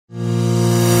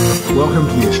welcome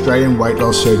to the Australian Weight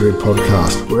Loss Surgery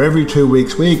Podcast, where every 2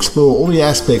 weeks we explore all the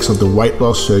aspects of the weight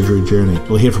loss surgery journey.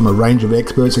 You'll hear from a range of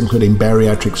experts, including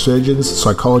bariatric surgeons,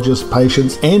 psychologists,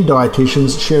 patients, and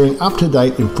dietitians, sharing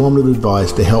up-to-date informative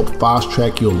advice to help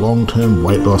fast-track your long-term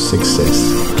weight loss success.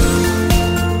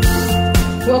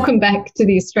 Welcome back to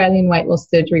the Australian Weight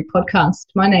Loss Surgery Podcast.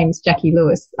 My name's Jackie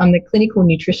Lewis. I'm the clinical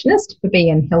nutritionist for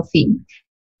Be Healthy.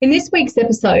 In this week's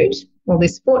episode, or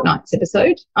this fortnight's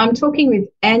episode, I'm talking with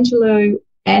Angelo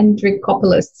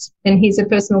Andrikopoulos, and he's a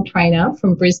personal trainer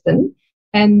from Brisbane.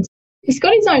 And he's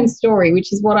got his own story,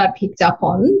 which is what I picked up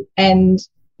on, and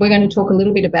we're going to talk a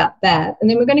little bit about that. And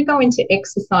then we're going to go into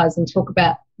exercise and talk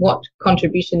about what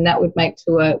contribution that would make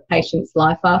to a patient's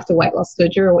life after weight loss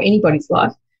surgery, or anybody's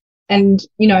life, and,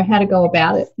 you know, how to go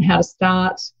about it, how to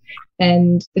start,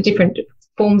 and the different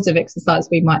forms of exercise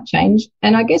we might change.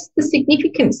 And I guess the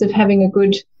significance of having a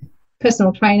good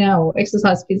personal trainer or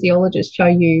exercise physiologist show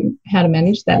you how to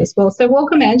manage that as well. So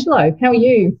welcome, Angelo. How are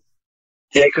you?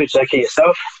 Yeah, good, Jackie.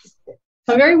 Yourself?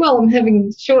 I'm very well. I'm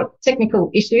having short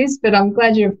technical issues, but I'm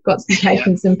glad you've got some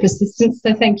patience and persistence,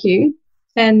 so thank you.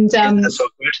 And that's all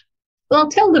good. Well,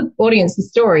 I'll tell the audience the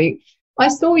story. I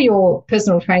saw your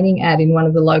personal training ad in one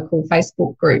of the local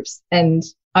Facebook groups, and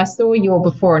I saw your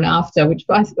before and after, which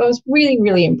I was really,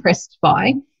 really impressed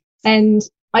by. And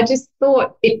I just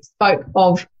thought it spoke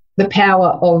of the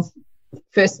power of,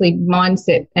 firstly,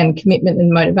 mindset and commitment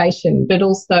and motivation, but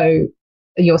also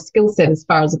your skill set as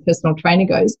far as a personal trainer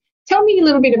goes. Tell me a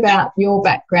little bit about your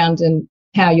background and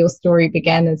how your story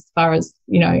began as far as,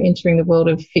 you know, entering the world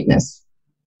of fitness.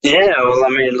 Yeah, well, I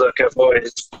mean, look, I've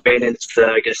always been into,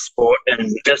 I guess, sport and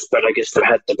this, but I guess I've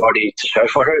had the body to show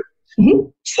for it. Mm-hmm.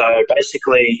 So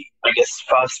basically, I guess,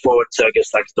 fast forward to, I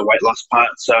guess, like the weight loss part.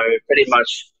 So pretty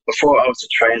much before I was a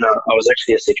trainer, I was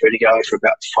actually a security guard for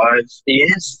about 5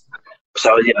 years.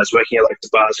 So, yeah, I was working at like the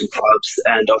bars and clubs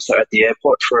and also at the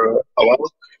airport for a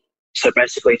while. So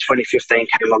basically 2015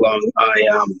 came along.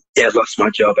 I lost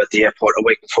my job at the airport a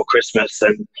week before Christmas,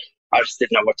 and I just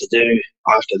didn't know what to do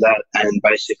after that. And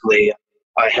basically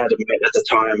I had a mate at the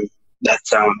time that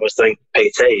was doing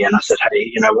PT, and I said,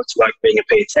 hey, you know, what's it like being a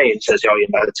PT? And he says, oh, you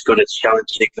know, it's good, it's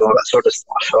challenging and all that sort of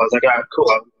stuff. So I was like, oh,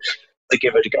 cool, I'll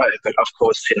give it a go. But of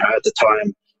course, you know, at the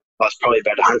time I was probably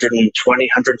about 120,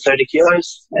 130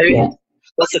 kilos maybe. Yeah.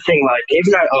 That's the thing, like,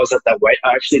 even though I was at that weight,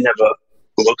 I actually never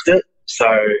looked it. So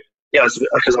yeah,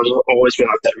 because I've always been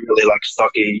like that really like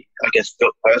stocky, I guess,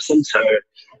 built person. So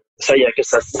yeah, I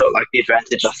guess that's sort of like the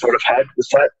advantage I sort of had with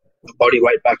that body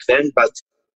weight back then. But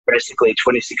basically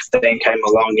 2016 came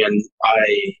along and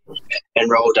I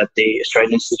enrolled at the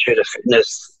Australian Institute of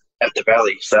Fitness at the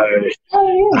Valley. So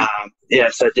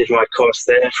so I did my course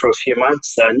there for a few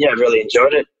months, and yeah, I really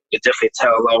enjoyed it. You could definitely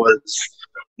tell I was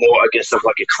more, I guess, of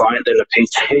like a client than a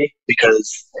PT,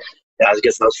 because I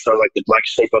guess I was sort of like the black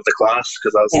sheep of the class,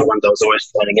 because I was the one that was always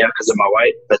standing out because of my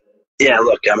weight. But yeah,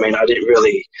 look, I mean, I didn't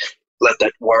really let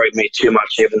that worry me too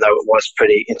much, even though it was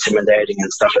pretty intimidating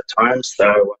and stuff at times.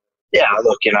 So yeah,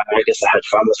 look, you know, I guess I had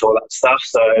fun with all that stuff.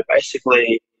 So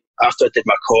basically, after I did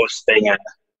my course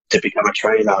to become a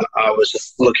trainer, I was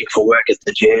just looking for work at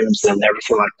the gyms and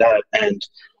everything like that. And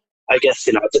I guess,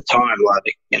 you know, at the time,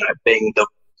 like, you know, being the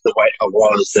weight I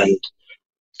was and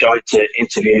going to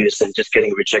interviews and just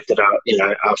getting rejected out, you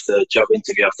know, after job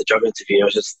interview, I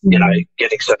was just, you know,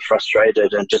 getting so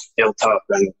frustrated and just built up,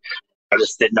 and I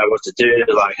just didn't know what to do.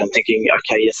 Like, I'm thinking,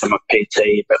 okay, yes, I'm a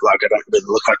PT, but like, I don't really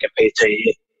look like a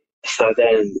PT. So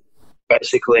then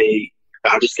basically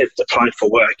I just kept applying for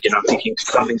work, and I'm thinking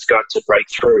something's got to break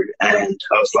through. And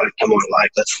I was like, come on,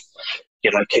 like, let's, you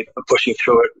know, keep pushing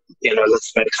through it, you know,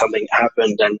 let's make something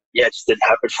happen. And yeah, it just didn't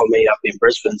happen for me up in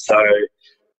Brisbane. So,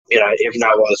 you know, even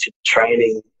though I was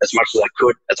training as much as I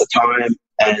could at the time,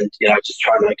 and, you know, just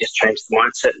trying to, I guess, change the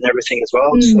mindset and everything as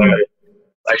well. So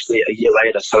actually a year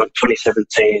later, so in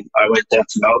 2017, I went down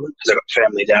to Melbourne because I got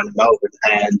family down in Melbourne,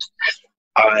 and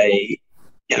I,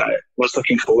 you know, was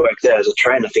looking for work there as a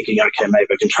trainer, thinking, okay, maybe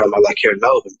I can try my luck here in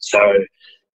Melbourne. So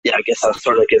yeah, I guess I was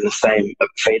sort of getting the same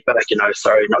feedback, you know,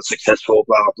 sorry, not successful,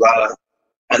 blah, blah, blah.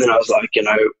 And then I was like, you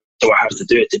know, do I have to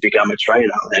do it to become a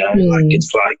trainer? You know, like,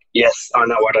 it's like, yes, I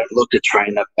know I don't look a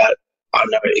trainer, but I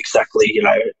know exactly, you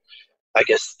know, I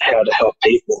guess how to help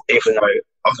people, even though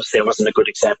obviously I wasn't a good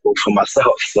example for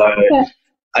myself. So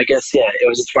I guess, yeah, it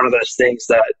was just one of those things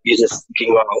that you're just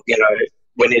thinking, well, you know,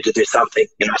 we need to do something,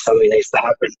 you know, something needs to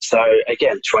happen. So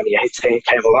again, 2018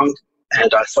 came along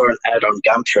and I saw an ad on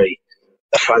Gumtree.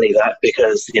 Funny that,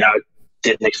 because, you know, I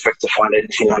didn't expect to find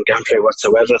anything on Gumtree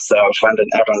whatsoever. So I found an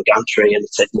ad on Gumtree and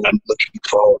it said, you know, looking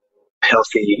for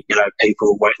healthy, you know,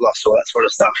 people, weight loss, all that sort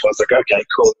of stuff. I was like, okay,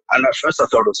 cool. And at first I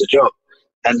thought it was a job.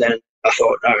 And then I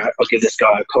thought, all right, I'll give this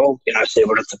guy a call, see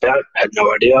what it's about. Had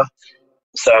no idea.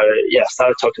 So, I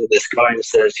started talking to this guy and he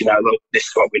says, look, this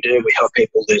is what we do. We help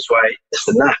people lose weight, this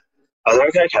and that. I was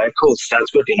like, okay, cool.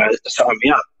 Sounds good. Sign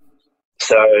me up.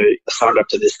 So I signed up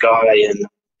to this guy and,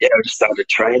 I just started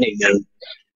training. And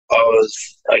I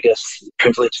was, I guess,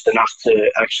 privileged enough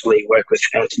to actually work with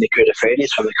Anthony Koutoufides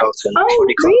from the Carlton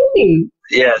Footy Club. Really?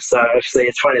 Yeah, so actually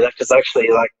it's funny that because actually,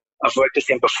 I've worked with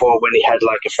him before when he had,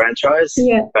 a franchise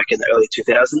back in the early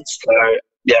 2000s. So,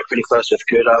 pretty close with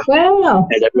Kuta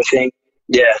and everything.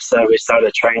 Yeah, so we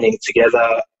started training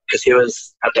together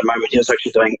because at the moment, he was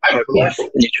actually doing Herbalife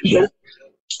nutrition.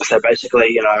 So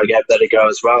basically, I gave that a go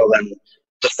as well and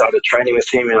just started training with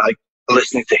him and,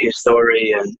 listening to his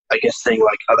story and I guess seeing,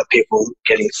 other people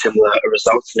getting similar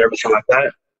results and everything like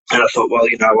that. And I thought, well,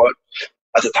 you know what?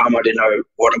 At the time, I didn't know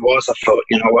what it was. I thought,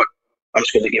 you know what? I'm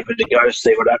just going to give it a go,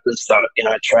 see what happens, start,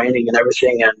 training and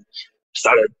everything, and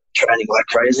started training like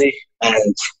crazy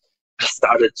and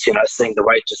started, seeing the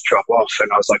weight just drop off.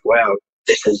 And I was like, wow,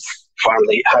 this is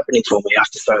finally happening to me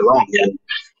after so long. And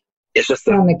it's just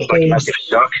a massive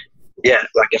shock. Yeah,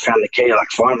 I found the key,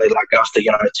 finally, after,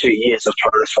 2 years of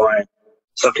trying to find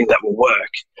something that will work,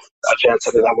 I found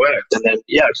something that worked. And then,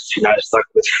 just, stuck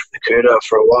with Kuta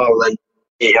for a while, and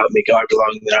he helped me guide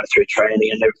along, through training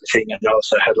and everything. And I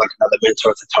also had, another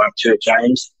mentor at the time too,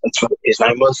 James, that's what his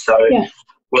name was. So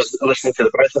was listening to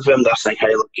the both of them. They're saying,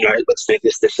 hey, look, let's do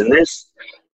this, this, and this.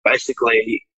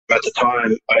 Basically, at the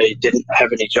time, I didn't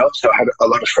have any jobs, so I had a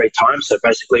lot of free time. So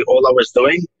basically, all I was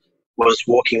doing was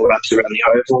walking laps around the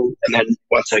oval, and then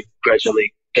once I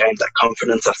gradually gained that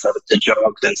confidence, I started to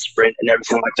jog, then sprint and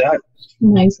everything like that.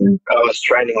 Amazing. I was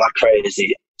training like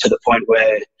crazy to the point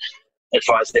where if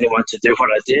I advised anyone to do what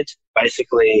I did.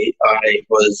 Basically, I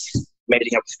was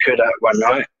meeting up with Kuta one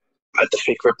night at the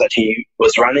fit group that he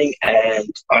was running, and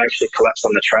I actually collapsed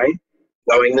on the train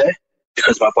going there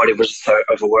because my body was so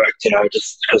overworked,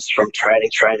 just because from training,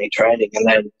 and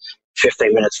then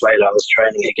 15 minutes later I was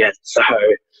training again. So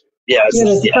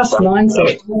tough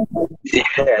mindset.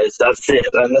 That's it,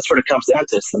 and that's what it comes down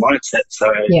to. It's the mindset.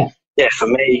 So for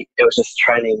me, it was just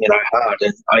training, hard,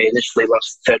 and I initially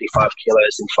lost 35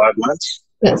 kilos in 5 months.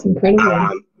 That's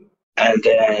incredible. And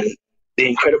then the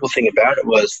incredible thing about it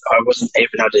was I wasn't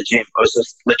even at a gym. I was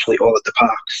just literally all at the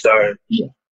park. So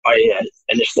I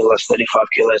initially lost 35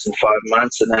 kilos in 5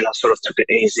 months, and then I sort of took it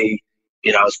easy.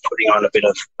 I was putting on a bit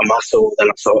of a muscle. Then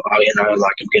I thought,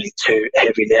 I'm getting too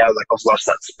heavy now. I've lost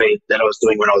that speed that I was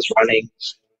doing when I was running.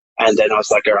 And then I was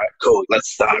like, all right, cool.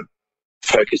 Let's start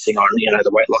focusing on,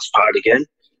 the weight loss part again.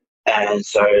 And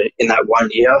so in that 1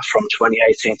 year from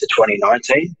 2018 to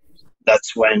 2019,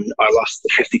 that's when I lost the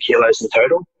 50 kilos in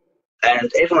total.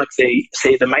 And even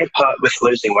the main part with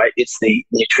losing weight, it's the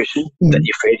nutrition that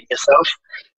you're feeding yourself.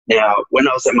 Now, when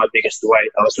I was at my biggest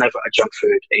weight, I was never a junk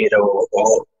food eater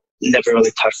or never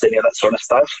really touched any of that sort of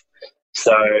stuff.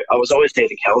 So I was always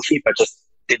eating healthy, but just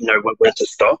didn't know when to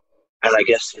stop. And I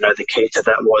guess, the key to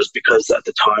that was because at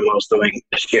the time I was doing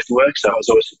shift work. So I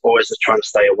was always just trying to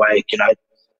stay awake,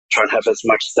 trying to have as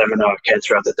much stamina I can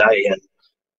throughout the day. And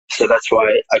so that's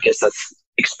why I guess that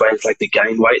explains the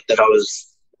gain weight that I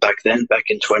was back in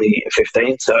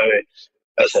 2015. So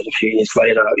as I said, a few years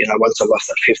later, once I lost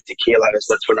that 50 kilos,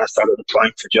 that's when I started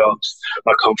applying for jobs.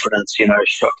 My confidence,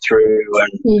 shot through,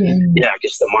 and I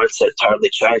guess the mindset totally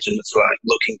changed. And it's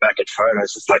looking back at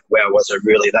photos, it's wow, was I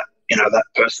really that, that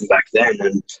person back then?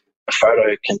 And a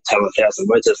photo can tell 1,000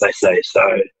 words, as they say. So,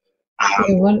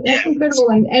 that's incredible.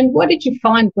 And what did you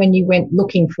find when you went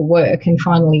looking for work and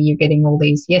finally you're getting all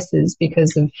these yeses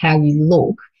because of how you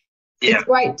look? Yeah. It's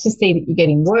great to see that you're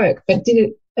getting work, but did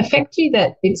it affect you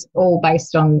that it's all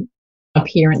based on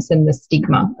appearance and the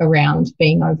stigma around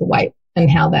being overweight and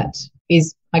how that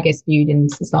is, I guess, viewed in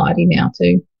society now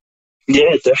too?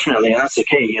 Yeah, definitely. And that's the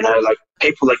key,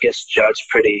 people, I guess, judge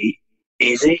pretty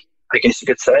easy, I guess you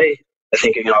could say. I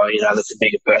think, that's a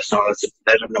bigger person, or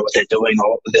they don't know what they're doing,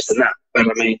 or this and that. But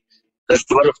I mean, there's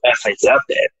a lot of athletes out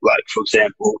there, for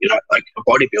example,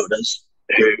 bodybuilders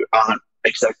who aren't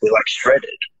exactly shredded,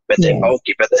 but they're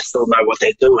bulky, but they still know what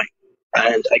they're doing.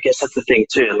 And I guess that's the thing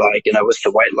too, with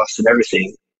the weight loss and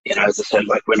everything, as I said,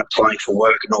 when applying for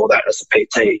work and all that as a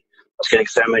PT, I was getting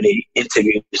so many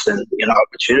interviews and,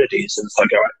 opportunities, and it's all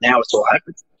right, now it's all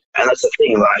happening. And that's the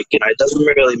thing, it doesn't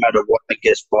really matter what, I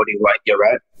guess, body weight you're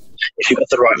at. If you've got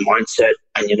the right mindset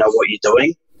and you know what you're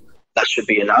doing, that should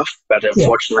be enough. But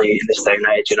unfortunately, in this day and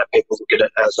age, people look at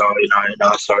it as, sorry,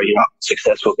 you're not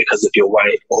successful because of your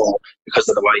weight or because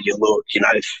of the way you look,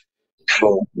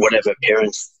 for whatever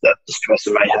appearance that this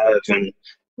person may have. And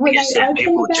I guess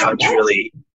people judge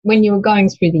really. When you were going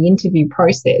through the interview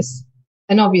process,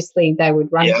 And obviously they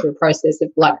would run through a process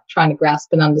of like trying to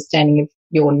grasp an understanding of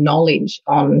your knowledge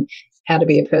on how to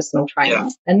be a personal trainer.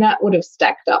 And that would have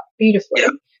stacked up beautifully.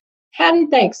 How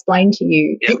did they explain to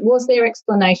you? Was their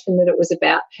explanation that it was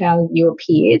about how you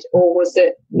appeared, or was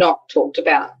it not talked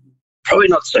about? Probably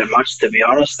not so much, to be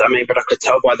honest. I mean, but I could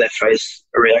tell by their face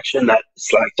reaction that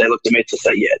it's like they looked at me to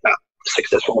say, not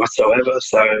successful whatsoever.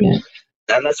 So,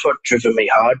 and that's what driven me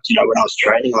hard, when I was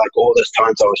training, like all those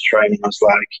times I was training, I was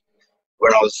like,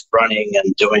 when I was running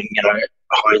and doing,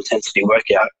 high intensity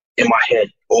workout, in my head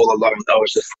all along, I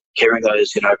was just hearing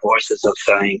those, voices of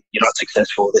saying, you're not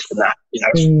successful, this and that,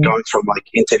 going from like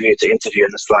interview to interview.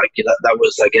 And it's like, that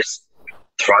was, I guess,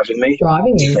 driving me.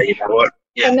 Driving you. To say, you know what?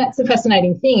 Yeah. And that's the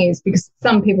fascinating thing, is because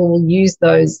some people will use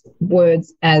those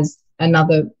words as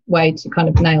another way to kind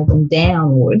of nail them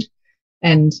downward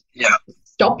and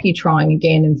stop you trying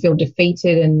again and feel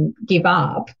defeated and give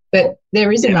up. But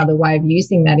there is another way of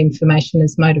using that information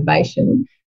as motivation.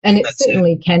 And it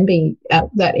certainly can be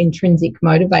that intrinsic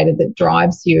motivator that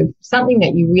drives you, something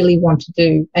that you really want to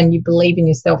do and you believe in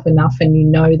yourself enough and you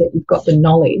know that you've got the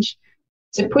knowledge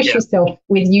to push yourself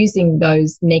with using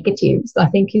those negatives, I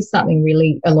think is something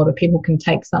really a lot of people can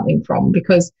take something from,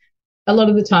 because a lot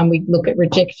of the time we look at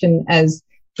rejection as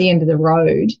the end of the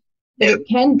road, but it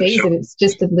can be that it's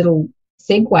just a little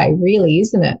segue, really,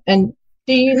 isn't it? And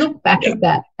do you look back at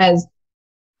that as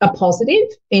a positive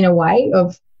in a way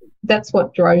of that's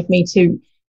what drove me to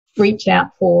reach out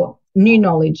for new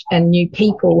knowledge and new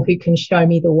people who can show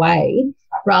me the way,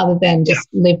 rather than just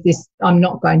live this, I'm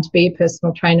not going to be a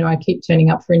personal trainer, I keep turning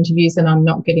up for interviews and I'm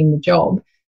not getting the job.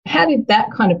 How did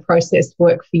that kind of process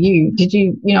work for you? Did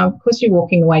you, of course you're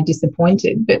walking away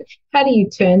disappointed, but how do you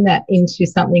turn that into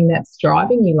something that's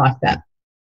driving you like that?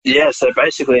 Yeah, so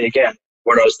basically, again,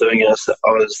 what I was doing is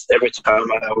every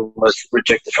time I was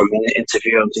rejected from an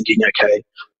interview, I'm thinking, okay,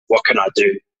 what can I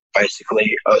do?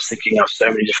 Basically, I was thinking of so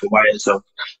many different ways of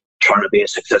trying to be a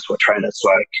successful trainer. It's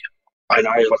like, I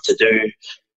know what to do.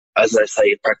 As they say,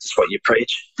 you practice what you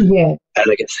preach. Yeah. And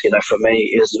I guess, for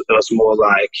me, it was more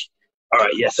like, all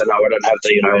right, yes, I know I don't have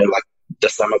the, like the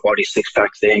summer body six-pack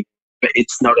thing, but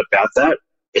it's not about that.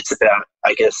 It's about,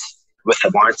 I guess, with the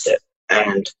mindset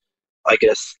and, I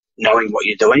guess, knowing what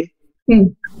you're doing.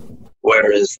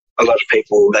 Whereas a lot of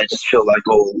people, they just feel like,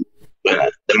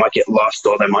 they might get lost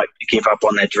or they might give up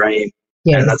on their dream.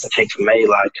 And that's the thing for me.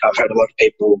 Like, I've had a lot of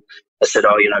people that said,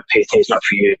 PT is not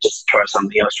for you, just try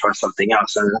something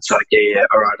else. And it's like,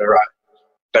 all right.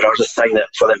 But I was just saying that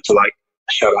for them to like,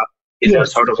 shut up,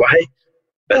 sort of way.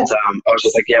 But I was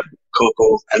just like,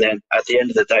 cool. And then at the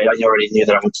end of the day, I already knew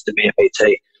that I wanted to be a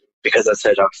PT, because I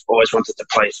said I've always wanted to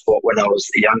play sport when I was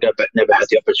younger, but never had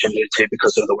the opportunity to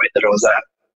because of the weight that I was at.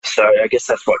 So I guess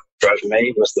that's what drove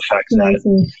me, was the fact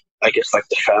that I guess like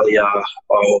the failure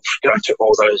of going through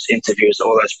all those interviews,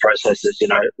 all those processes,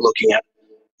 looking at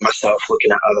myself,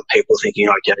 looking at other people, thinking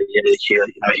like,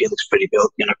 he looks pretty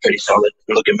built, pretty solid.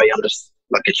 And look at me, I'm just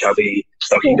like a chubby,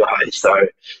 stocky guy. So,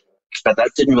 but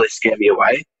that didn't really scare me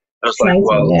away. I was like,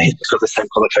 he's got the same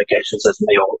qualifications as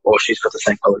me, or she's got the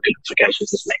same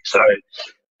qualifications as me. So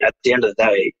at the end of the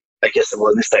day, I guess, in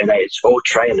this day and age, all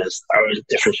trainers are in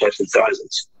different shapes and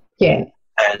sizes. Yeah.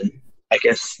 And I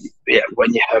guess,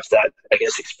 when you have that, I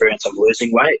guess, experience of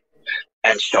losing weight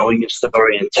and showing your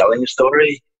story and telling your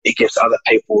story, it gives other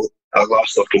people are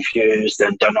lost or confused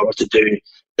and don't know what to do,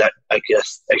 that, I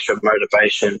guess, extra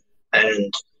motivation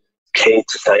and key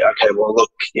to say, okay, well,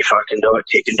 look, if I can do it,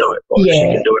 he can do it, or she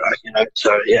can do it,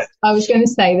 so, I was going to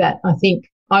say that I think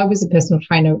I was a personal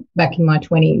trainer back in my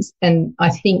 20s, and I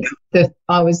think that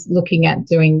I was looking at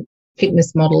doing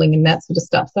fitness modelling and that sort of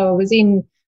stuff. So I was in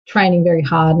training very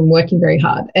hard and working very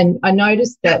hard, and I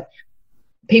noticed that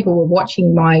people were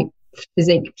watching my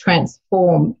physique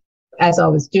transform as I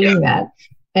was doing that.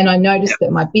 And I noticed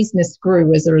that my business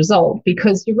grew as a result,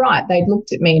 because you're right, they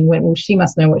looked at me and went, well, she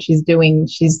must know what she's doing.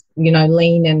 She's,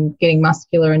 lean and getting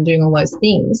muscular and doing all those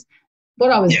things.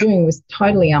 What I was doing was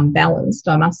totally unbalanced,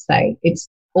 I must say. It's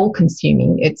all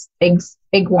consuming. It's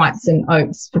egg whites and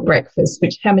oats for breakfast,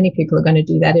 which how many people are going to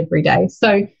do that every day?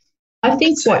 So I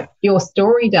think what your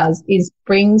story does is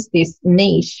brings this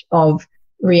niche of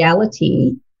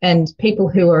reality and people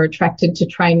who are attracted to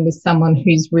train with someone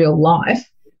who's real life,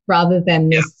 rather than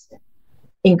this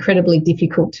incredibly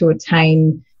difficult to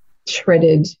attain,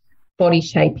 shredded, body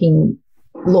shaping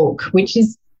look, which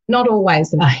is not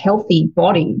always a healthy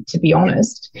body, to be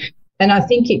honest. And I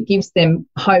think it gives them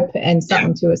hope and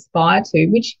something to aspire to,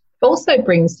 which also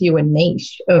brings you a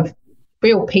niche of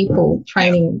real people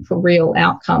training for real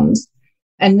outcomes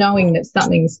and knowing that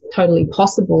something's totally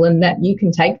possible and that you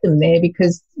can take them there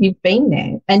because you've been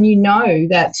there, and you know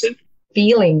that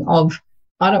feeling of,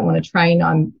 I don't want to train,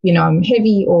 I'm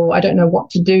heavy, or I don't know what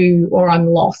to do, or I'm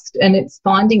lost. And it's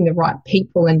finding the right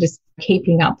people and just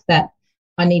keeping up that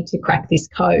I need to crack this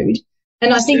code.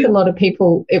 And I think a lot of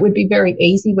people, it would be very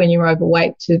easy when you're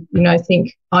overweight to,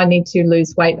 think I need to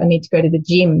lose weight, I need to go to the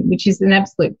gym, which is an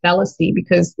absolute fallacy,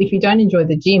 because if you don't enjoy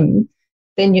the gym,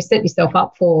 then you set yourself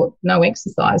up for no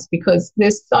exercise, because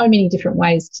there's so many different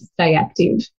ways to stay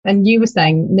active. And you were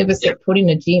saying never set foot in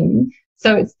a gym.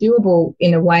 So it's doable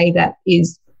in a way that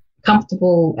is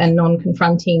comfortable and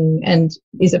non-confronting and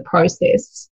is a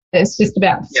process. It's just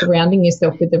about surrounding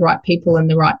yourself with the right people and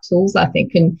the right tools, I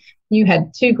think. And you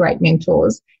had 2 great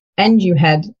mentors and you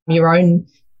had your own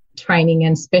training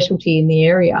and specialty in the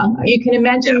area. You can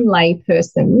imagine lay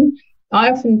person.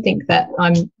 I often think that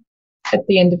I'm at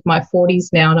the end of my 40s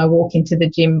now and I walk into the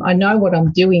gym. I know what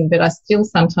I'm doing, but I still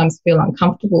sometimes feel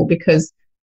uncomfortable because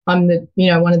I'm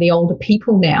one of the older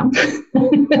people now.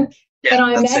 But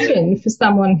I imagine for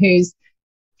someone who's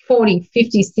 40,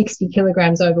 50, 60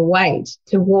 kilograms overweight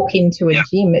to walk into a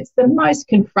gym, it's the most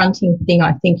confronting thing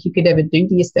I think you could ever do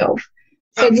to yourself.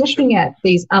 So looking at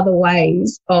these other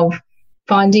ways of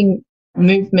finding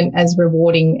movement as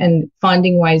rewarding and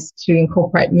finding ways to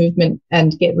incorporate movement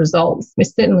and get results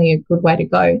is certainly a good way to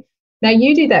go. Now,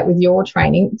 you do that with your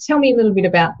training. Tell me a little bit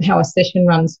about how a session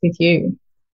runs with you.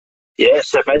 Yeah,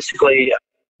 so basically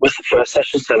with the first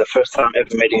session, so the first time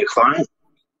ever meeting a client,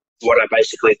 what I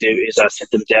basically do is I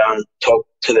sit them down, talk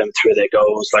to them through their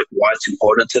goals, like why it's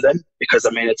important to them. Because,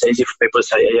 it's easy for people to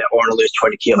say, I want to lose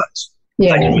 20 kilos.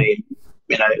 Yeah. That can mean,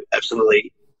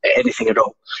 absolutely anything at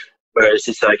all. Whereas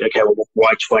it's like, okay, well,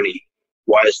 why 20?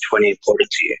 Why is 20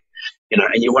 important to you?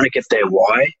 And you want to get their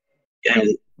why.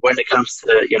 And when it comes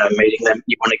to, meeting them,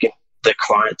 you want to get the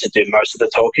client to do most of the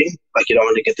talking. Like, you don't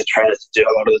want to get the trainer to do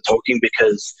a lot of the talking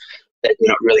because they're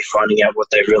not really finding out what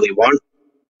they really want.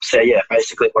 So,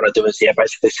 basically what I do is,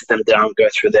 basically sit them down, go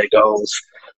through their goals,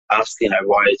 ask,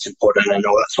 why it's important and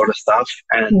all that sort of stuff,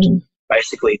 and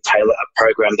basically tailor a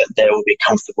program that they will be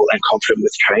comfortable and confident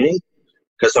with training.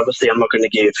 Because obviously I'm not going to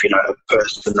give, a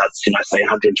person that's, say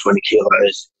 120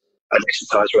 kilos an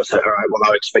exercise where I say, all right,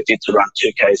 well, I expect you to run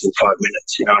 2Ks in 5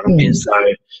 minutes, you know what I mean? So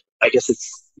I guess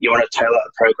you want to tailor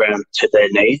a program to their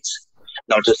needs,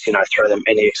 not just, throw them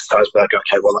any exercise, but like,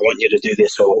 okay, well, I want you to do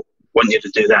this or want you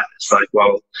to do that. It's like,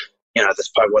 well, that's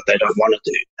probably what they don't want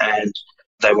to do and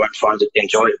they won't find it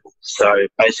enjoyable. So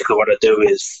basically what I do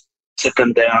is sit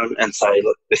them down and say,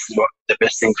 look, this is what the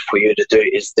best thing for you to do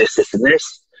is this, this, and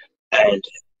this. And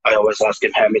I always ask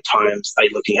them, how many times are you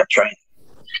looking at training?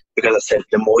 Because I said,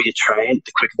 the more you train,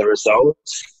 the quicker the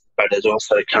results, but it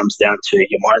also comes down to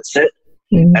your mindset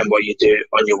and what you do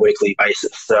on your weekly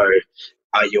basis. So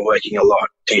are you working a lot?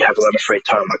 Do you have a lot of free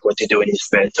time? Like, what do you do in your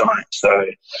spare time? So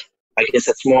I guess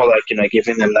it's more like,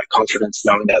 giving them that confidence,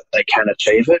 knowing that they can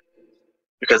achieve it,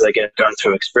 because they get going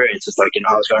through experience. It's like,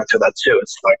 I was going through that too.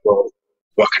 It's like, well,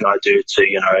 what can I do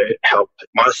to, help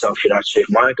myself, achieve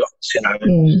my goals, so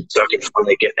I can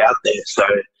finally get out there. So,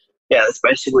 that's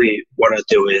basically what I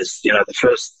do is, the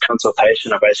first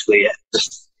consultation, I basically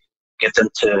just get them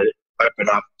to open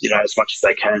up, as much as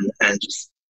they can and just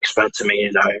explain to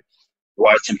me,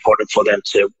 why it's important for them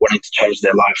to wanting to change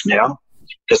their life now.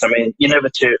 Because, you're never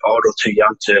too old or too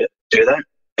young to do that.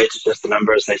 It's just a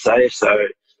number, as they say. So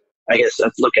I guess,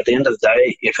 look, at the end of the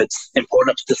day, if it's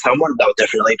important to someone, they'll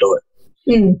definitely do it.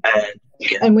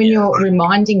 And when you're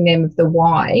reminding them of the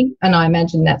why, and I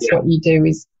imagine that's what you do,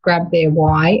 is grab their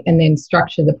why and then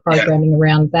structure the programming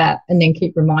around that and then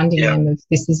keep reminding them of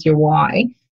this is your why.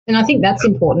 And I think that's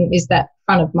important, is that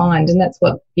front of mind. And that's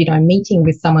what, meeting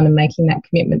with someone and making that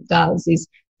commitment does, is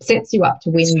sets you up to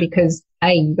win, because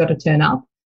A, you've got to turn up,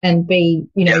 and B,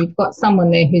 you've got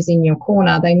someone there who's in your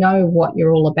corner. They know what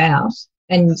you're all about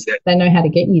and they know how to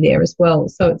get you there as well.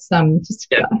 So it's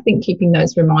I think keeping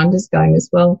those reminders going as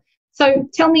well. So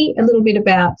tell me a little bit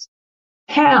about,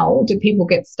 how do people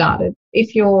get started?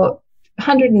 If you're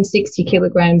 160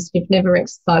 kilograms, you've never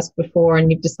exercised before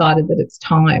and you've decided that it's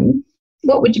time,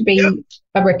 what would you be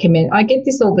a recommend? I get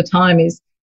this all the time, is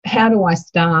how do I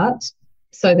start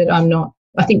so that I'm not,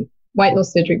 I think weight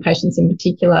loss surgery patients in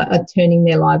particular are turning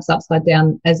their lives upside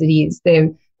down as it is.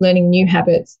 They're learning new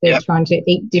habits. They're trying to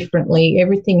eat differently.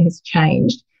 Everything has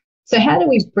changed. So how do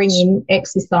we bring in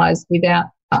exercise without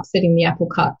upsetting the apple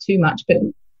cart too much, but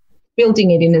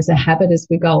building it in as a habit as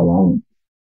we go along?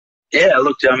 Yeah,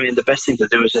 look, the best thing to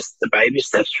do is just the baby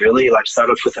steps, really. Like, start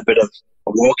off with a bit of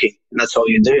walking, and that's all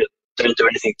you do. Don't do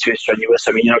anything too strenuous.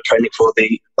 You're not training for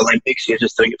the Olympics. You're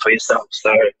just doing it for yourself.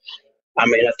 So, at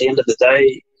the end of the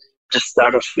day, just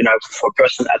start off, for a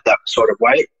person at that sort of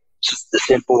weight, just the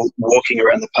simple walking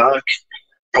around the park,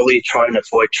 probably try and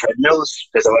avoid treadmills,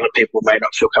 because a lot of people may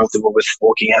not feel comfortable with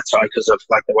walking outside because of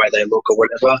like the way they look or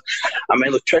whatever. I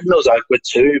mean, look, treadmills are good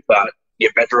too, but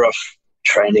you're better off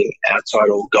training outside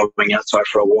or going outside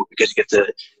for a walk, because you get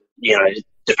to, you know,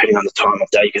 depending on the time of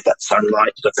day, you get that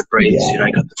sunlight, you got the breeze, you know,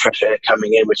 you got the fresh air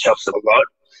coming in, which helps it a lot.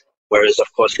 Whereas, of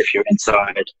course, if you're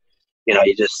inside, you know,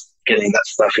 you're just getting that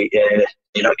stuffy air,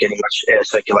 you're not getting much air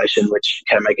circulation, which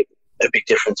can make a big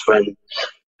difference when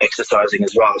exercising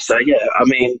as well. So, yeah, I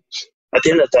mean, at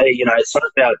the end of the day, you know, it's not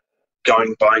about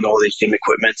buying all these gym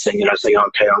equipments and, you know, saying,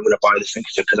 okay, I'm going to buy this thing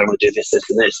because I want to do this, this,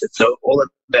 and this. It's all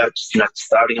about just, you know,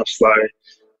 starting off slow,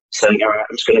 saying, all right,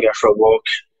 I'm just going to go for a walk,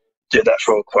 do that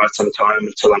for quite some time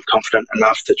until I'm confident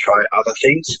enough to try other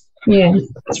things. Yeah.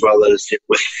 As well as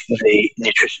with the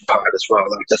nutrition part as well.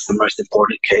 Like, that's the most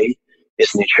important key,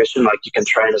 is nutrition. Like, you can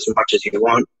train as much as you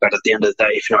want, but at the end of the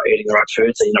day, if you're not eating the right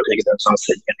foods, then you're not going to get the results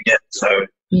that you're going to get. So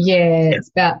yeah, it's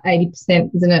about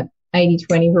 80%, isn't it?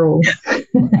 80-20 rule.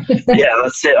 Yeah,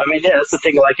 that's it. I mean, yeah, that's the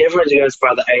thing. Like, everyone goes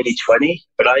by the 80-20,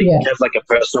 but I have like a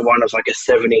personal one of like a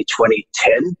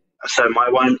 70-20-10. So my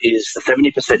one is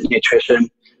 70% nutrition,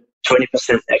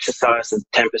 20% exercise, and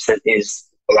 10% is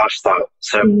lifestyle.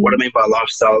 So what I mean by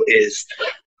lifestyle is,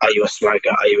 are you a smoker?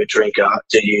 Are you a drinker?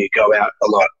 Do you go out a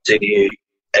lot? Do you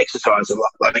exercise a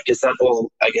lot? Like, is that all,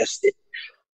 I guess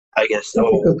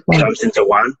all comes into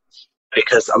one?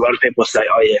 Because a lot of people say,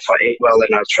 oh yeah, if I eat well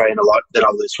and I train a lot, then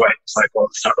I'll lose weight. It's like, well,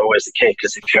 it's not always the case,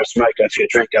 because if you're a smoker, if you're a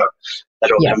drinker,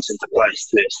 that all comes into place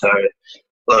too. So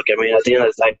look, I mean, at the end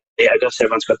of the day, I guess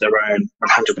everyone's got their own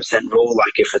 100% rule.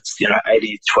 Like, if it's, you know,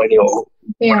 80-20 or...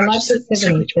 Yeah, I like the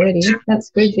 70-30. That's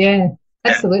good, yeah.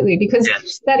 Absolutely, because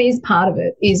that is part of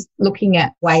it, is looking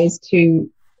at ways to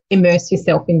immerse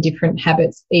yourself in different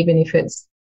habits, even if it's,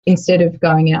 instead of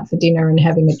going out for dinner and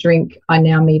having a drink, I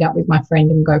now meet up with my friend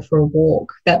and go for a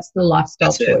walk. That's the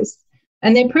lifestyle choice.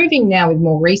 And they're proving now with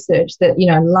more research that,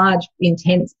 you know, large,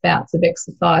 intense bouts of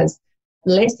exercise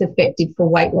less effective for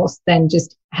weight loss than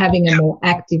just having a more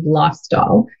active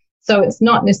lifestyle. So it's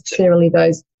not necessarily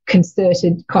those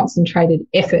concerted, concentrated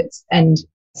efforts and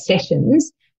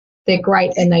sessions. They're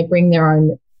great and they bring their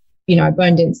own, you know,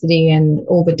 bone density and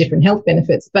all the different health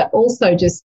benefits, but also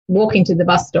just walking to the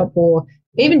bus stop or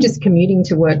even just commuting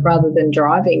to work rather than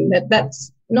driving.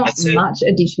 That's not much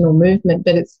additional movement,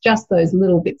 but it's just those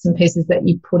little bits and pieces that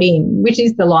you put in, which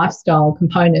is the lifestyle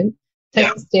component.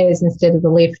 Take the stairs instead of the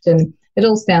lift, and it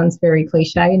all sounds very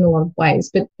cliche in a lot of ways,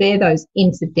 but they're those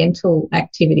incidental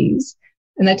activities.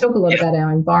 And they talk a lot about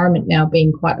our environment now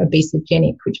being quite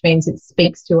obesogenic, which means it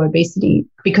speaks to obesity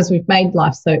because we've made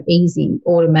life so easy,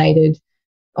 automated,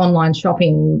 online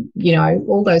shopping, you know,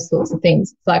 all those sorts of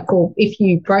things. It's like, well, if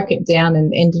you broke it down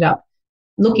and ended up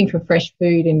looking for fresh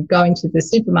food and going to the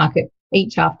supermarket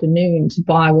each afternoon to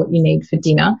buy what you need for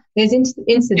dinner, there's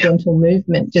incidental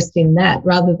movement just in that,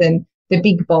 rather than the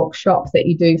big bulk shop that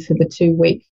you do for the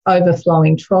 2-week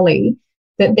overflowing trolley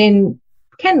that then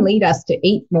can lead us to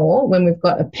eat more when we've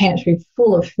got a pantry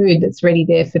full of food that's ready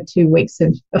there for 2 weeks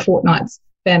of a fortnight's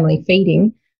family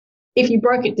feeding. If you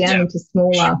broke it down into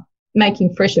smaller,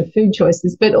 making fresher food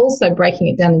choices, but also breaking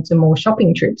it down into more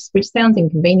shopping trips, which sounds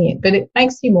inconvenient, but it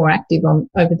makes you more active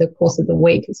over the course of the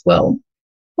week as well.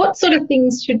 What sort of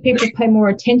things should people pay more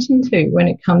attention to when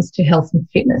it comes to health and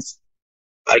fitness?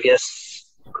 I guess,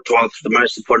 well, the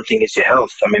most important thing is your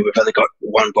health. I mean, we've only got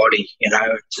one body, you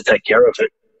know, to take care of it.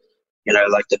 You know,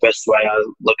 like the best way I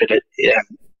look at it,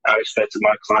 I explain to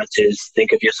my clients is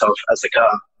think of yourself as a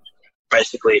car.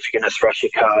 Basically, if you're going to thrash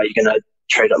your car, you're going to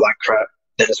treat it like crap,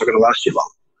 then it's not going to last you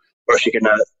long. Or if you're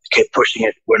going to keep pushing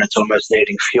it when it's almost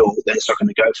needing fuel, then it's not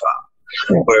going to go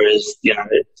far. Yeah. Whereas, you know,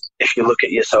 if you look at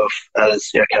yourself as,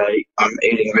 okay, I'm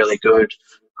eating really good,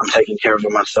 I'm taking care of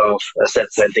it myself, that's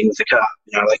that same thing with the car.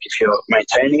 You know, like if you're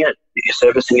maintaining it, you're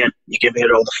servicing it, you're giving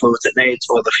it all the fluids it needs,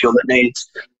 all the fuel it needs,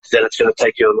 then it's going to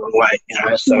take you a long way, you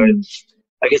know. So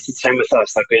I guess it's the same with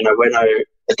us. Like, you know, we're no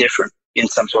different in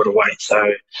some sort of way.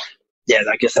 So, yeah,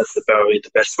 I guess that's the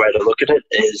best way to look at it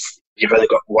is you've only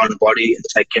got one body and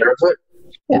take care of it.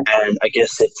 Yeah. And I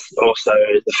guess it's also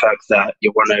the fact that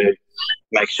you want to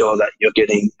make sure that you're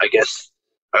getting, I guess,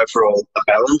 overall a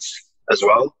balance as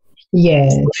well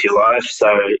with your life. So,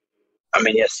 I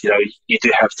mean, yes, you know, you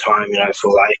do have time, you know,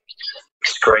 for like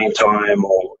screen time,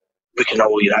 or we can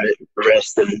all, you know,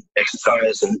 rest and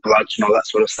exercise and lunch and all that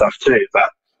sort of stuff too. But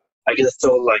I guess it's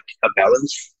all like a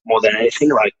balance more than anything,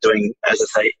 like doing, as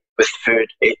I say, with food,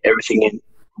 eat everything in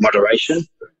moderation,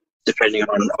 depending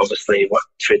on obviously what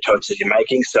food choices you're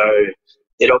making. So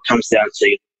it all comes down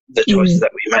to the choices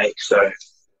that we make. So,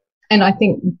 and I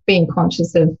think being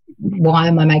conscious of why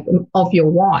am I making of your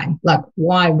why? Like,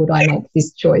 why would I make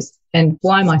this choice? And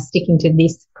why am I sticking to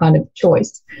this kind of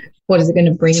choice? What is it going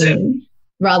to bring in?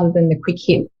 Rather than the quick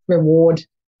hit reward,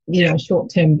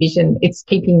 short-term vision, it's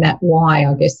keeping that why,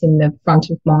 I guess, in the front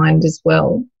of mind as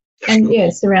well.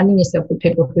 And surrounding yourself with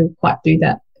people who quite do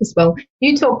that as well.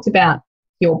 You talked about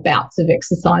your bouts of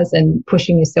exercise and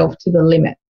pushing yourself to the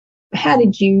limit. How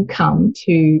did you come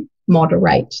to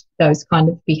moderate those kind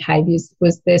of behaviours?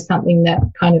 Was there something that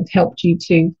kind of helped you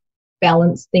to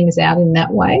balance things out in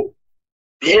that way?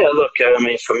 Yeah, look,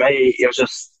 for me, it was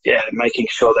just, making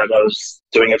sure that I was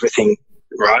doing everything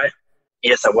right.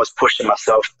 Yes, I was pushing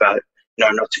myself, but,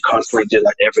 not to constantly do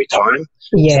that every time.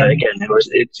 Yeah. So, again,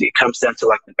 it comes down to,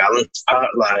 like, the balance part.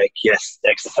 Like, yes,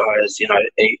 exercise,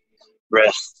 eat,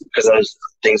 rest, because those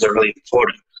things are really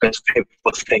important. Because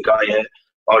people think,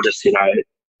 I'll just,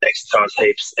 exercise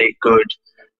heaps, eat good,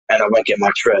 and I won't get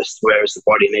much rest, whereas the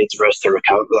body needs rest to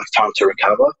recover, like time to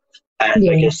recover. And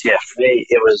I guess, for me,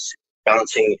 it was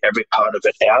balancing every part of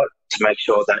it out to make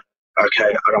sure that, okay,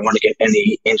 I don't want to get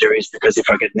any injuries, because if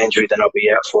I get an injury, then I'll be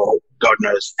out for God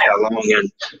knows how long.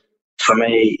 And for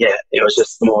me, it was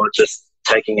just more just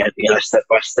taking it, step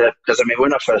by step. Because,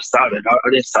 when I first started, I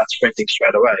didn't start sprinting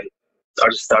straight away. I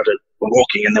just started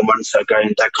walking, and then once I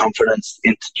gained that confidence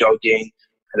into jogging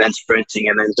and then sprinting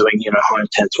and then doing, high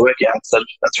intense workouts,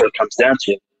 that's what it comes down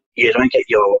to. You don't get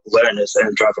your learners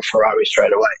and drive a Ferrari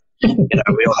straight away.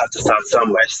 We all have to start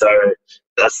somewhere. So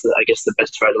that's, I guess, the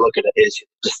best way to look at it is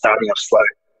just starting off slow.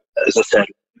 As I said,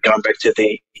 going back to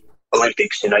the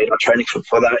Olympics, you're not training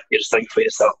for that. You're just doing it for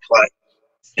yourself. Like,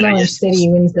 slow and steady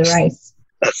wins the race.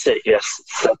 That's it, yes.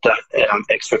 Set that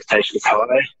expectations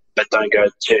high, but don't go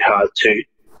too hard too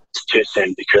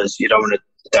soon, because you don't want to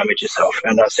damage yourself.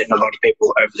 And I've seen a lot of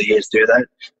people over the years do that.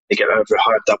 They get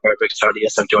hyped up, overexcited.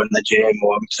 Yes, I'm joining the gym,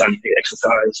 or I'm starting to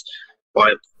exercise,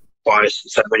 buy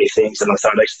so many things, and I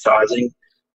start exercising.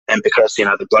 And because,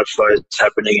 the blood flow is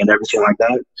happening and everything like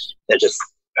that, they just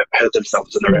hurt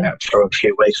themselves and they're out for a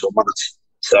few weeks or months.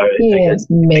 So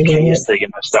the key is to,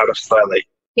 start off slowly.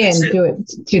 Yeah, and do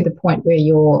it to the point where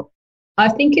I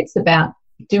think it's about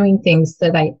doing things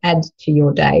so they add to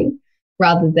your day,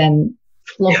 rather than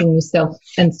flogging yourself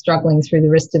and struggling through the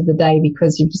rest of the day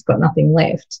because you've just got nothing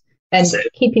left. And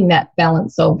keeping that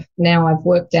balance of, now I've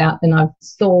worked out and I've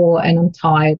sore and I'm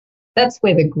tired. That's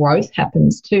where the growth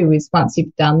happens too, is once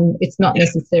you've done, it's not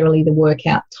necessarily the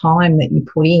workout time that you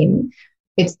put in,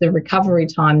 it's the recovery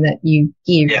time that you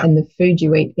give and the food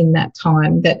you eat in that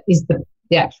time that is the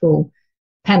actual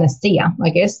panacea, I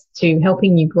guess, to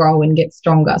helping you grow and get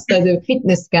stronger. So the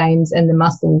fitness gains and the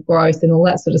muscle growth and all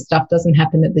that sort of stuff doesn't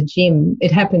happen at the gym.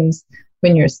 It happens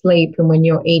when you're asleep and when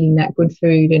you're eating that good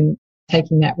food and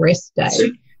taking that rest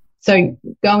day. So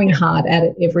going hard at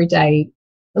it every day.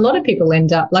 A lot of people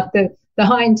end up like the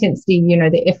high intensity,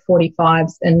 the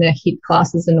F45s and the HIIT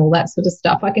classes and all that sort of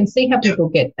stuff. I can see how people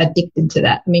get addicted to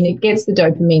that. It gets the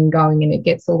dopamine going and it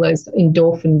gets all those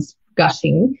endorphins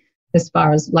gushing as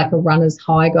far as like a runner's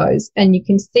high goes. And you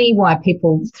can see why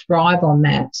people thrive on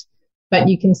that, but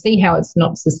you can see how it's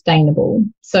not sustainable.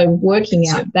 So working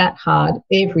out that hard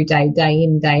every day, day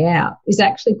in, day out, is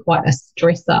actually quite a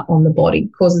stressor on the body,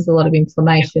 causes a lot of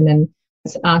inflammation, and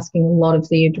it's asking a lot of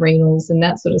the adrenals and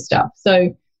that sort of stuff.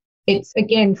 So it's,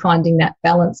 again, finding that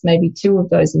balance, maybe 2 of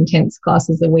those intense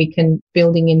classes a week and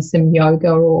building in some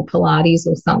yoga or Pilates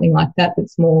or something like that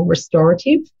that's more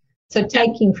restorative. So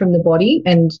taking from the body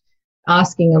and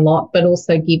asking a lot, but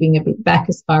also giving a bit back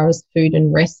as far as food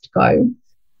and rest go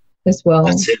as well.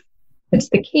 That's it. It's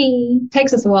the key. It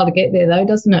takes us a while to get there though,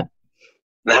 doesn't it?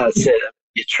 That's it.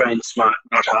 You train smart,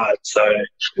 not hard. So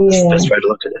that's the best way to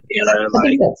look at it. I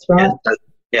think that's right.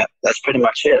 That's pretty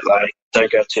much it. Like, don't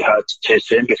go too hard too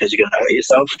soon, because you're going to hurt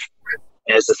yourself.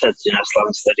 As I said, slow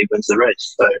and steady wins the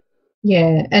race. So.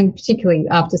 Yeah, and particularly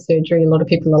after surgery, a lot of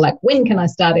people are like, when can I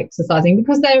start exercising?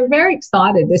 Because they're very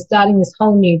excited. They're starting this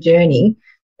whole new journey,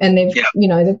 and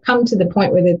they've come to the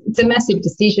point where it's a massive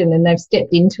decision and they've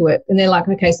stepped into it, and they're like,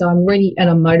 okay, so I'm ready and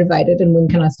I'm motivated, and when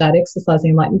can I start exercising?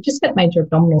 I'm like, you just had major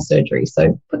abdominal surgery,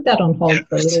 so put that on hold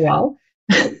for a little while.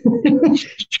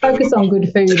 Focus on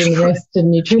good food and rest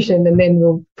and nutrition, and then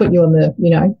we'll put you on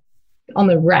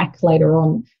the rack later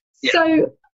on. Yeah.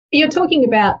 So you're talking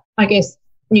about, I guess,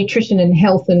 nutrition and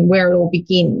health and where it all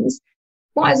begins.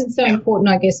 Why is it so important,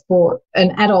 I guess, for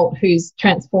an adult who's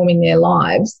transforming their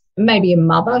lives, maybe a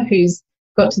mother who's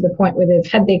got to the point where they've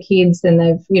had their kids and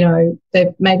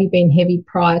they've maybe been heavy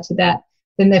prior to that,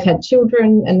 then they've had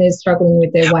children and they're struggling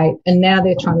with their weight, and now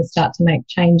they're trying to start to make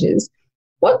changes.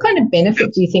 What kind of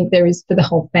benefit do you think there is for the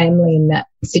whole family in that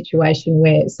situation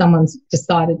where someone's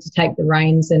decided to take the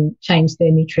reins and change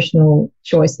their nutritional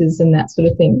choices and that sort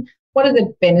of thing? What are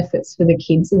the benefits for the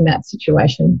kids in that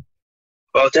situation?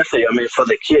 Well, definitely. I mean, for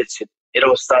the kids, it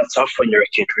all starts off when you're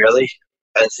a kid, really,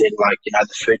 as in, like, you know,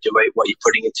 the food you eat, what you're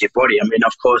putting into your body. I mean,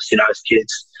 of course, you know, as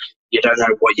kids, you don't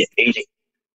know what you're eating.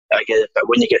 I get it, but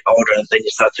when you get older, then you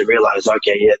start to realize,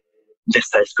 okay, yeah, this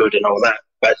tastes good and all that.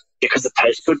 But because it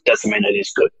tastes good doesn't mean it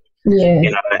is good. Yeah. You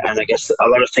know, and I guess a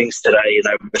lot of things today, you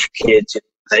know, with kids,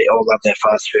 they all love their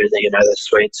fast food, you know, their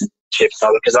sweets and chips and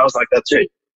all that, because I was like that too.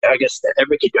 I guess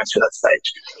every kid goes through that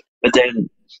stage. But then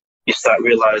you start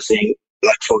realizing,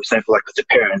 like, for example, like with the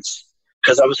parents,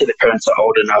 because obviously the parents are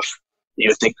old enough,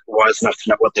 you think wise enough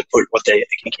to know what they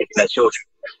can keep in their children.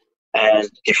 And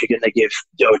if you're going to give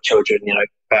your children, you know,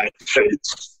 bad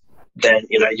foods, then,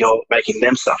 you know, you're making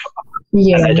them suffer.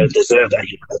 Yeah. And they don't deserve that.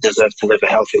 You know, they deserve to live a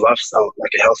healthy lifestyle,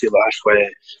 like a healthy life where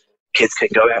kids can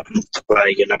go out and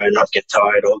play, you know, and not get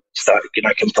tired or start, you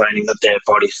know, complaining that their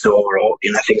body's sore or,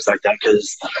 you know, things like that.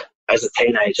 Because as a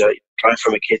teenager, going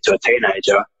from a kid to a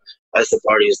teenager, as the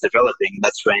body is developing,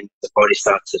 that's when the body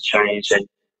starts to change and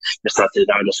you start to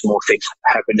notice more things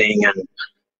happening. And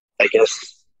I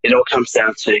guess it all comes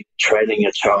down to training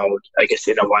your child, I guess,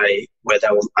 in a way where they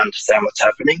will understand what's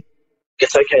happening.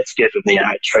 It's okay to give them, you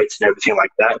know, traits and everything like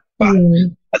that, but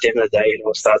at the end of the day, it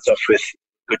all starts off with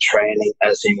good training,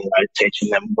 as in, you know,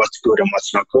 teaching them what's good and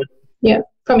what's not good. Yeah,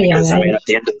 from a young age. I mean, at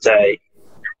the end of the day,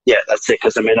 yeah, that's it.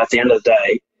 Because I mean, at the end of the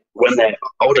day, when they're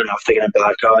old enough, they're going to be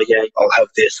like, oh yeah, I'll have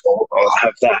this or I'll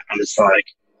have that, and it's like,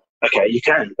 okay, you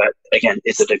can, but again,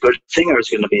 is it a good thing or is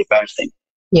it going to be a bad thing?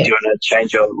 Yeah. Do you want to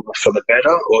change your life for the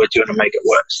better, or do you want to make it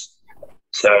worse?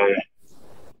 So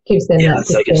gives them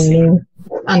that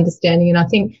understanding. And I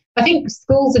think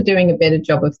schools are doing a better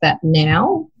job of that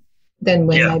now than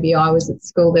when maybe I was at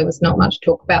school. There was not much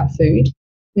talk about food.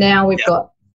 Now we've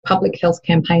got public health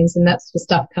campaigns and that sort of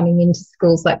stuff coming into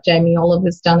schools, like Jamie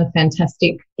Oliver's done a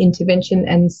fantastic intervention,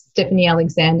 and Stephanie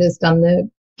Alexander's done the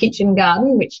kitchen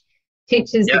garden, which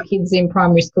teaches the kids in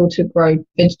primary school to grow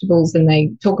vegetables, and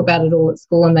they talk about it all at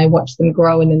school and they watch them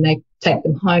grow and then they take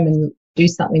them home and do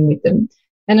something with them.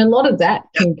 And a lot of that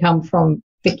can come from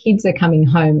the kids are coming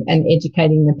home and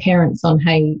educating the parents on,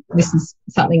 hey, this is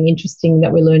something interesting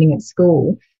that we're learning at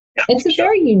school. It's a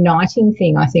very uniting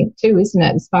thing, I think, too, isn't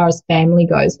it, as far as family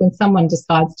goes? When someone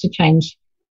decides to change,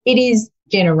 it is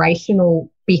generational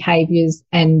behaviours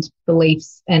and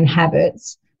beliefs and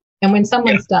habits. And when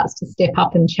someone starts to step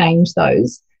up and change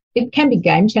those, it can be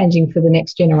game-changing for the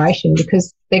next generation,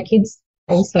 because their kids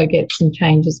also get some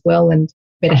change as well and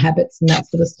better habits and that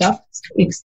sort of stuff.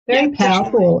 It's very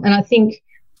powerful. And I think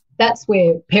that's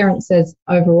where parents as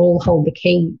overall hold the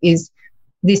key, is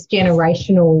this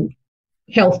generational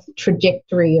health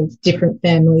trajectory of different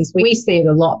families. We see it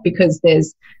a lot because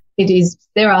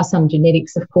there are some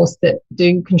genetics, of course, that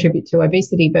do contribute to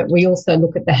obesity, but we also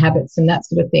look at the habits and that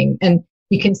sort of thing. And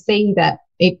you can see that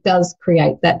it does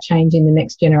create that change in the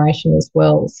next generation as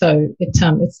well. So it's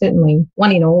certainly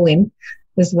one in all in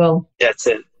as well. Yeah, it's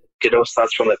it. It all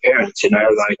starts from the parents, you know,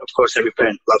 like, of course, every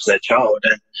parent loves their child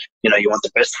and, you know, you want the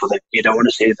best for them. You don't want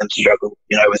to see them struggle,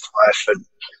 you know, with life and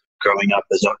growing up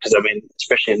as well. Because, I mean,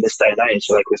 especially in this day and age,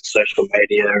 like with social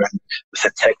media and with the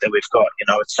tech that we've got, you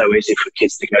know, it's so easy for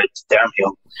kids to go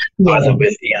downhill, either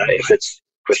with, you know, if it's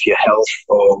with your health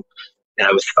or, you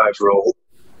know, with overall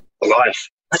life.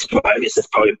 That's why I guess it's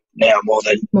probably now more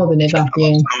than ever.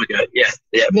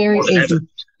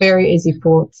 Very easy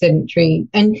for sedentary.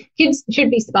 And kids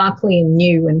should be sparkly and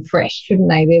new and fresh, shouldn't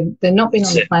they? They've not been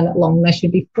on the planet long. They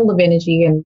should be full of energy.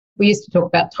 And we used to talk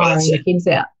about tiring the kids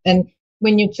out. And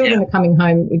when your children are coming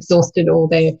home exhausted, or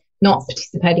they're not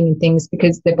participating in things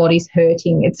because their body's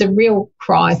hurting, it's a real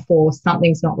cry for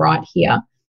something's not right here.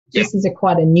 This is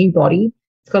quite a new body.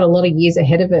 It's got a lot of years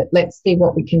ahead of it. Let's see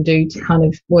what we can do to kind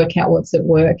of work out what's at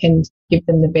work and give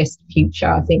them the best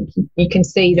future. I think you can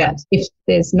see that if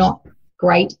there's not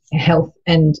great health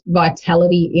and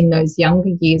vitality in those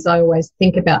younger years, I always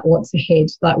think about what's ahead,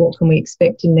 like what can we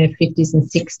expect in their 50s and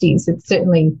 60s. It's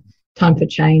certainly time for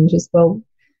change as well.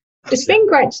 It's been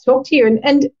great to talk to you,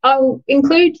 and I'll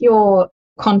include your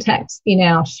contacts in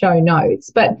our show notes,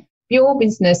 but your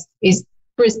business is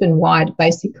Brisbane-wide,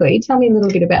 basically. Tell me a little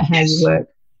bit about how you work.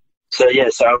 So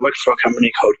I work for a company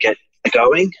called Get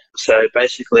Going. So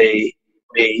basically,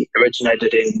 we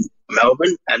originated in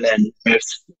Melbourne and then moved,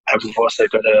 and we've also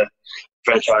got a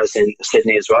franchise in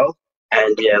Sydney as well.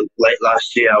 And late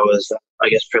last year, I was, I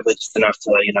guess, privileged enough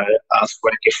to, you know, ask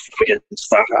work if we could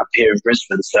start up here in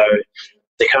Brisbane. So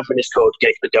the company's called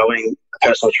Get Going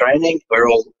Personal Training. We're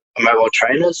all mobile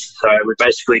trainers. So we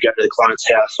basically go to the client's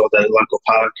house or the local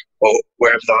park or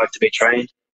wherever they like to be trained.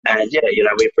 And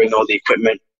we bring all the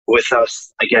equipment with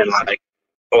us. Again, like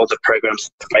all the programs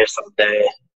are based on their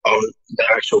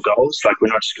actual goals. Like we're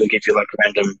not just going to give you like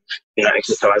random,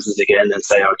 exercises again and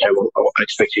say, okay, well, I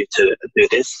expect you to do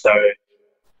this. So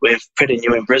we're pretty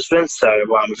new in Brisbane, so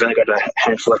we've only got a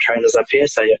handful of trainers up here.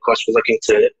 So, of course, we're looking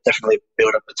to definitely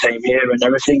build up a team here and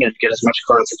everything and get as much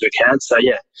clients as we can. So,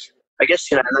 I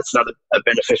guess, and that's another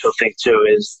beneficial thing too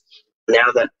is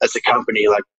now that as a company,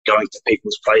 like going to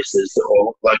people's places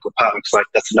or local parks, like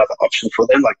that's another option for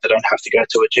them. Like they don't have to go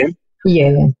to a gym.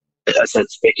 Yeah. As I said,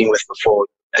 speaking with before,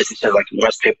 as you said, like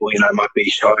most people, might be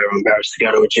shy or embarrassed to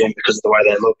go to a gym because of the way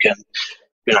they look and,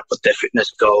 put their fitness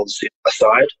goals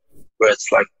aside. Where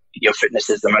it's like your fitness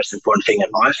is the most important thing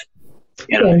in life.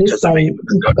 Because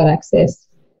you've got access.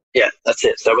 Yeah, that's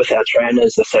it. So with our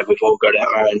trainers, I said we've all got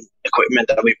our own equipment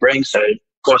that we bring. So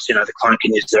of course, the client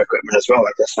can use their equipment as well.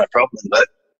 Like that's no problem. But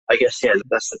I guess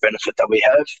that's the benefit that we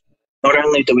have. Not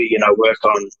only do we work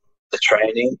on the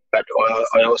training, but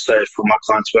I also for my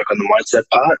clients work on the mindset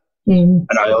part, and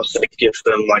I also give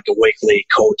them like a weekly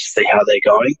call to see how they're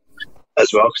going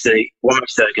as well, because what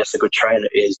makes I guess a good trainer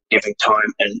is giving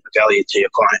time and value to your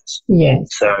clients. Yeah.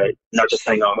 So not just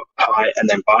saying hi and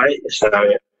then bye. So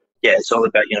it's all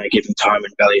about giving time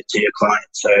and value to your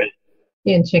clients. So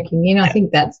and checking in. I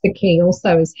think that's the key.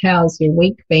 Also, is how's your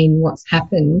week been? What's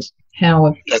happened? How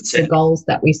have the goals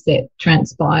that we set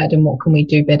transpired, and what can we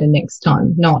do better next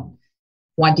time? Not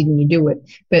why didn't you do it?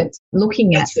 But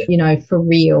looking at, for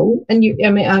real. And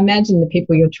I imagine the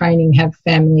people you're training have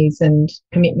families and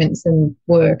commitments and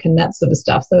work and that sort of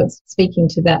stuff. So it's speaking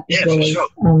to that as well as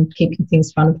keeping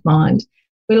things front of mind.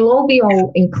 It'll all be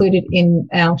included in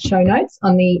our show notes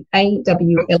on the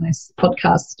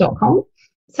awlspodcast.com.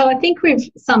 So I think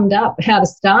we've summed up how to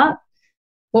start,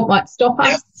 what might stop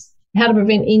us, how to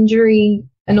prevent injury,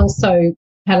 and also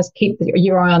how to keep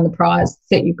your eye on the prize,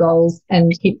 set your goals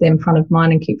and keep them front of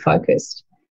mind and keep focused.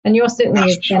 And you're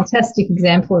certainly a fantastic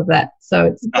example of that. So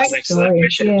it's a great story.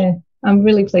 Yeah, I'm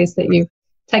really pleased that you've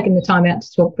taken the time out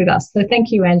to talk with us. So thank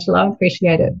you, Angela. I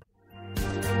appreciate it.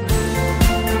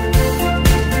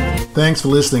 Thanks for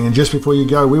listening, and just before you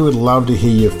go, we would love to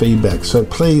hear your feedback, so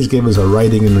please give us a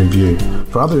rating and review.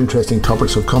 For other interesting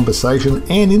topics of conversation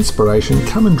and inspiration,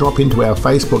 come and drop into our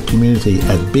Facebook community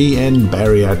at BN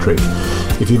Bariatric.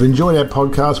 If you've enjoyed our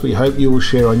podcast, we hope you will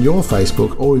share on your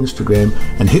Facebook or Instagram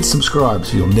and hit subscribe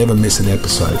so you'll never miss an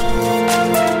episode.